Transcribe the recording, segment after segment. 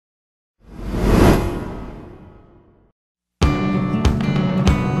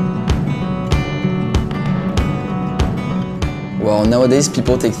Nowadays,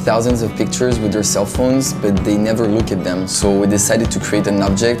 people take thousands of pictures with their cell phones, but they never look at them. So we decided to create an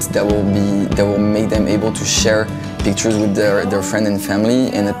object that will make them able to share pictures with their friend and family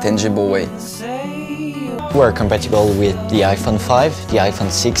in a tangible way. We're compatible with the iPhone 5, the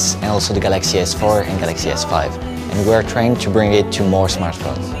iPhone 6, and also the Galaxy S4 and Galaxy S5. And we're trying to bring it to more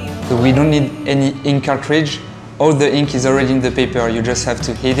smartphones. So we don't need any ink cartridge. All the ink is already in the paper. You just have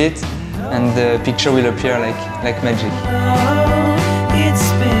to hit it, and the picture will appear like magic.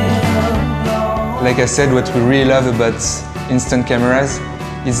 Like I said, what we really love about instant cameras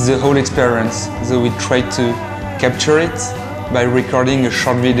is the whole experience. So we try to capture it by recording a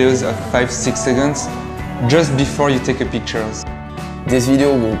short videos of 5-6 seconds just before you take a picture. This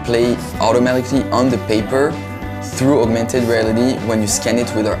video will play automatically on the paper through augmented reality when you scan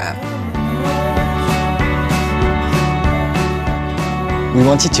it with our app. We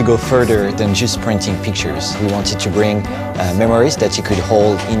wanted to go further than just printing pictures. We wanted to bring memories that you could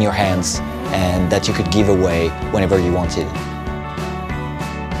hold in your hands and that you could give away whenever you wanted.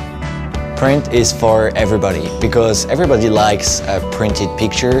 Print is for everybody because everybody likes a printed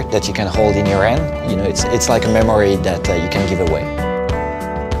picture that you can hold in your hand. You know, it's like a memory that you can give away.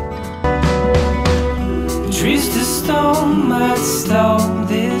 Trees to stone might stop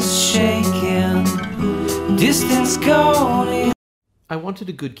this shaking. Distance gone. I wanted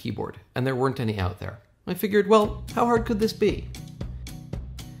a good keyboard, and there weren't any out there. I figured, well, how hard could this be?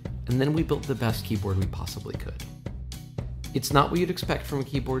 And then we built the best keyboard we possibly could. It's not what you'd expect from a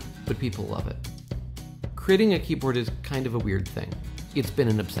keyboard, but people love it. Creating a keyboard is kind of a weird thing. It's been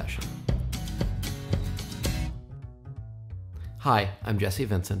an obsession. Hi, I'm Jesse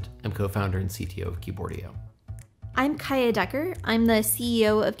Vincent. I'm co-founder and CTO of Keyboardio. I'm Kaya Decker. I'm the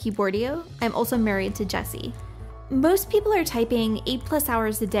CEO of Keyboardio. I'm also married to Jesse. Most people are typing 8+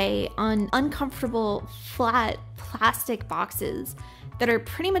 hours a day on uncomfortable, flat plastic boxes that are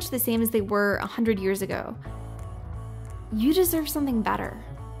pretty much the same as they were 100 years ago. You deserve something better.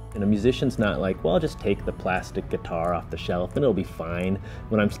 And a musician's not like, well, I'll just take the plastic guitar off the shelf and it'll be fine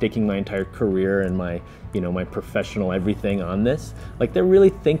when I'm staking my entire career and my, my professional everything on this. Like, they're really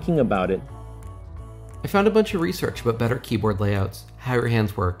thinking about it. I found a bunch of research about better keyboard layouts, how your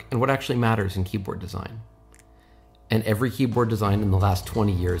hands work, and what actually matters in keyboard design. And every keyboard design in the last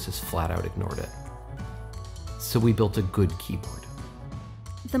 20 years has flat out ignored it. So we built a good keyboard.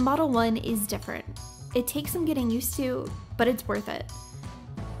 The Model 1 is different. It takes some getting used to, but it's worth it.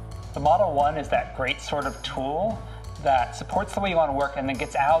 The Model 1 is that great sort of tool that supports the way you want to work and then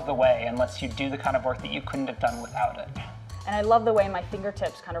gets out of the way and lets you do the kind of work that you couldn't have done without it. And I love the way my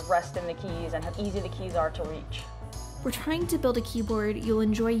fingertips kind of rest in the keys and how easy the keys are to reach. We're trying to build a keyboard you'll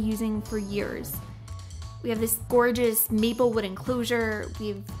enjoy using for years. We have this gorgeous maple wood enclosure.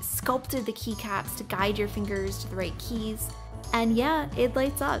 We've sculpted the keycaps to guide your fingers to the right keys. And yeah, it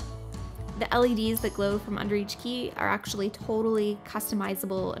lights up. The LEDs that glow from under each key are actually totally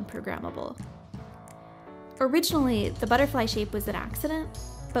customizable and programmable. Originally, the butterfly shape was an accident,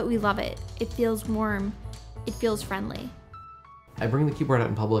 but we love it. It feels warm. It feels friendly. I bring the keyboard out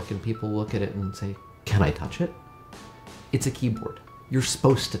in public and people look at it and say, can I touch it? It's a keyboard. You're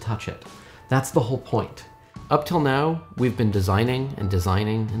supposed to touch it. That's the whole point. Up till now, we've been designing and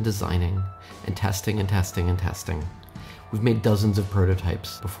designing and designing and testing and testing and testing. We've made dozens of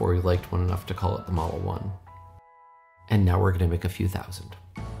prototypes before we liked one enough to call it the Model 1. And now we're gonna make a few thousand.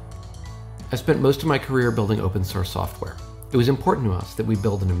 I spent most of my career building open source software. It was important to us that we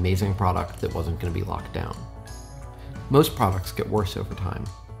build an amazing product that wasn't gonna be locked down. Most products get worse over time.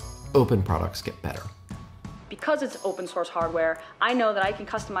 Open products get better. Because it's open source hardware, I know that I can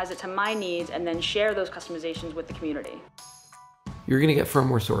customize it to my needs and then share those customizations with the community. You're gonna get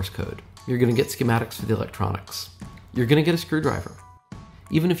firmware source code. You're gonna get schematics for the electronics. You're gonna get a screwdriver.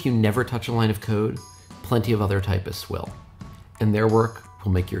 Even if you never touch a line of code, plenty of other typists will. And their work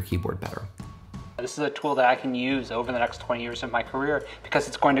will make your keyboard better. This is a tool that I can use over the next 20 years of my career because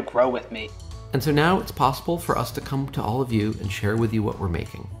it's going to grow with me. And so now it's possible for us to come to all of you and share with you what we're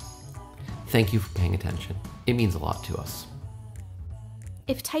making. Thank you for paying attention. It means a lot to us.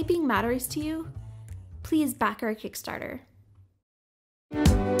 If typing matters to you, please back our Kickstarter.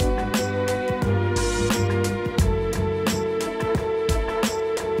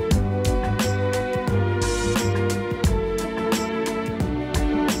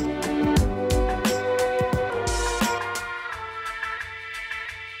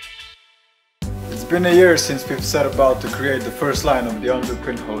 It's been a year since we've set about to create the first line of the under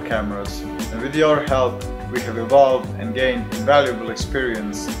pinhole cameras, and with your help we have evolved and gained invaluable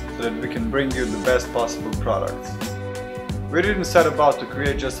experience so that we can bring you the best possible products. We didn't set about to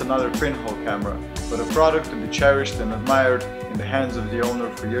create just another pinhole camera, but a product to be cherished and admired in the hands of the owner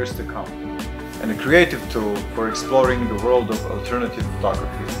for years to come, and a creative tool for exploring the world of alternative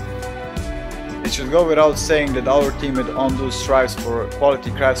photography. It should go without saying that our team at Ondu strives for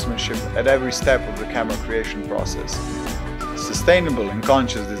quality craftsmanship at every step of the camera creation process. Sustainable and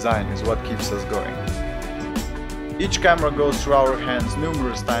conscious design is what keeps us going. Each camera goes through our hands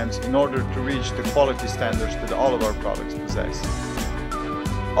numerous times in order to reach the quality standards that all of our products possess.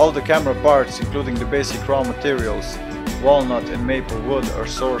 All the camera parts, including the basic raw materials, walnut and maple wood, are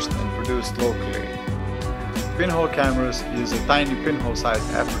sourced and produced locally. Pinhole cameras use a tiny pinhole-sized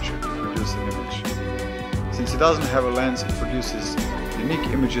aperture to produce an image. Since it doesn't have a lens, it produces unique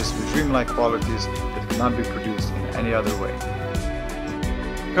images with dreamlike qualities that cannot be produced in any other way.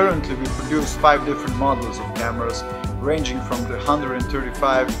 Currently, we produce 5 different models of cameras, ranging from the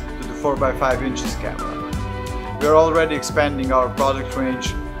 135 to the 4x5 inches camera. We are already expanding our product range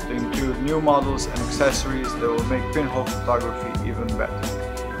to include new models and accessories that will make pinhole photography even better.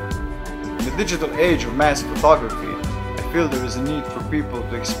 In the digital age of mass photography, I feel there is a need for people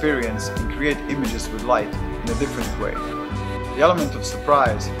to experience and create images with light in a different way. The element of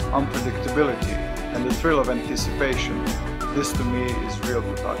surprise, unpredictability, and the thrill of anticipation, this to me is real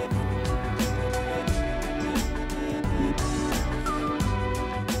photography.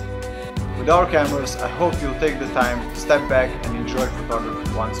 With our cameras, I hope you'll take the time to step back and enjoy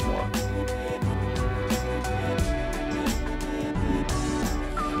photography once more.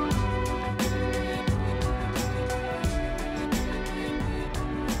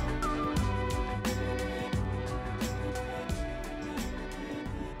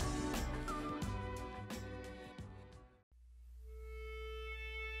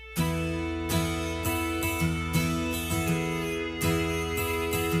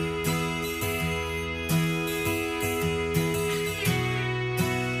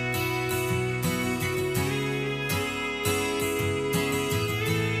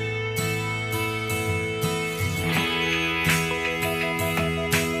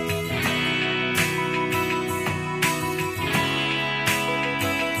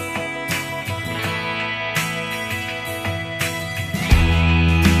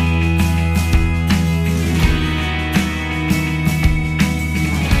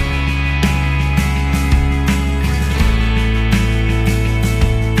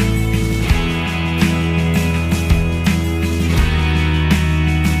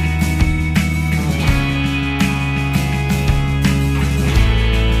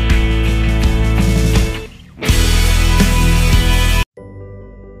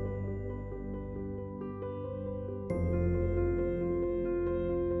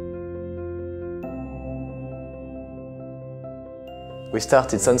 We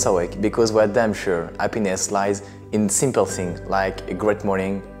started Sunsawake because we're damn sure happiness lies in simple things like a great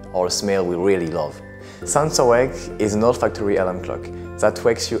morning or a smell we really love. Sunsawake is an olfactory alarm clock that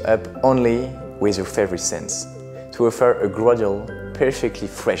wakes you up only with your favorite scents, to offer a gradual, perfectly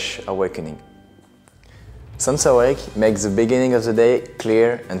fresh awakening. Sunsawake makes the beginning of the day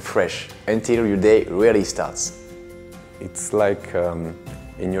clear and fresh until your day really starts. It's like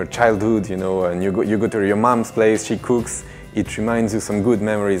in your childhood, you know, and you go to your mom's place, she cooks, it reminds you some good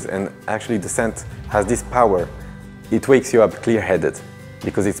memories, and actually the scent has this power. It wakes you up clear-headed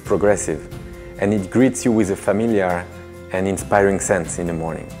because it's progressive, and it greets you with a familiar and inspiring scent in the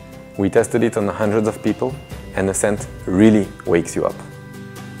morning. We tested it on hundreds of people, and the scent really wakes you up.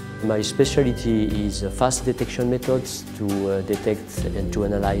 My specialty is fast detection methods to detect and to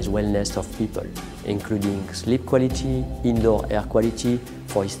analyze wellness of people, including sleep quality, indoor air quality,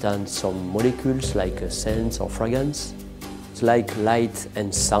 for instance some molecules like scents or fragrance. It's like light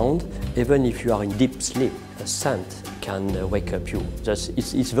and sound. Even if you are in deep sleep, a scent can wake up you.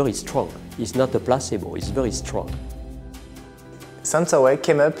 It's very strong. It's not a placebo, it's very strong. Sunsawake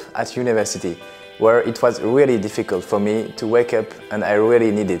came up at university, where it was really difficult for me to wake up and I really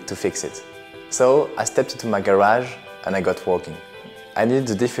needed to fix it. So I stepped into my garage and I got working. I needed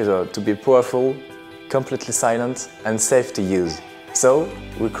the diffuser to be powerful, completely silent and safe to use. So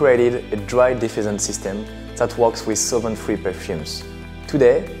we created a dry diffusion system that works with solvent-free perfumes.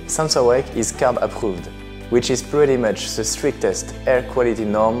 Today, Sunsawake is CARB approved, which is pretty much the strictest air quality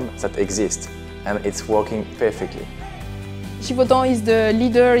norm that exists, and it's working perfectly. Givaudan is the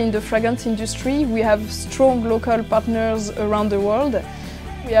leader in the fragrance industry. We have strong local partners around the world.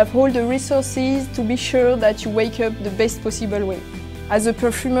 We have all the resources to be sure that you wake up the best possible way. As a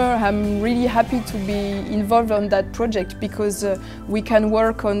perfumer, I'm really happy to be involved on that project because we can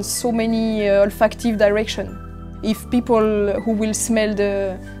work on so many olfactive directions. if people who will smell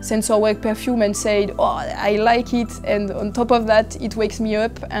the SensorWake perfume and say, oh, I like it, and on top of that it wakes me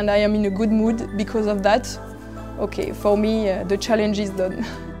up and I am in a good mood because of that, okay, for me the challenge is done.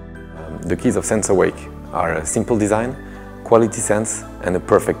 The keys of SensorWake are a simple design, quality sense and a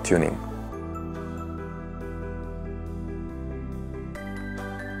perfect tuning.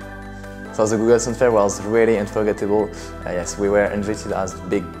 So the Google Sound Fair was really unforgettable. Yes, we were invited as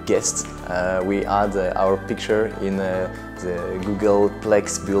big guests. We had our picture in the Google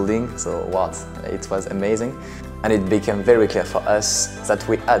Plex building, so what? It was amazing. And it became very clear for us that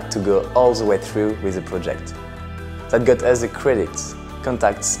we had to go all the way through with the project. That got us the credits,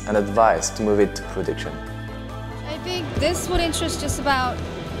 contacts and advice to move it to production. I think this would interest just about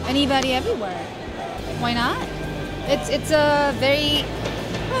anybody everywhere. Why not? It's a very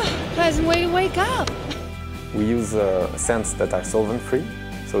pleasant way to wake up. We use scents that are solvent-free,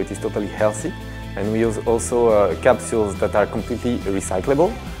 so it is totally healthy. And we use also capsules that are completely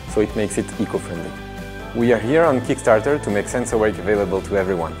recyclable, so it makes it eco-friendly. We are here on Kickstarter to make SensorWake available to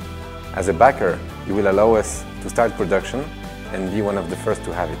everyone. As a backer, you will allow us to start production and be one of the first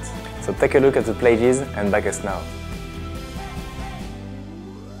to have it. So take a look at the pledges and back us now.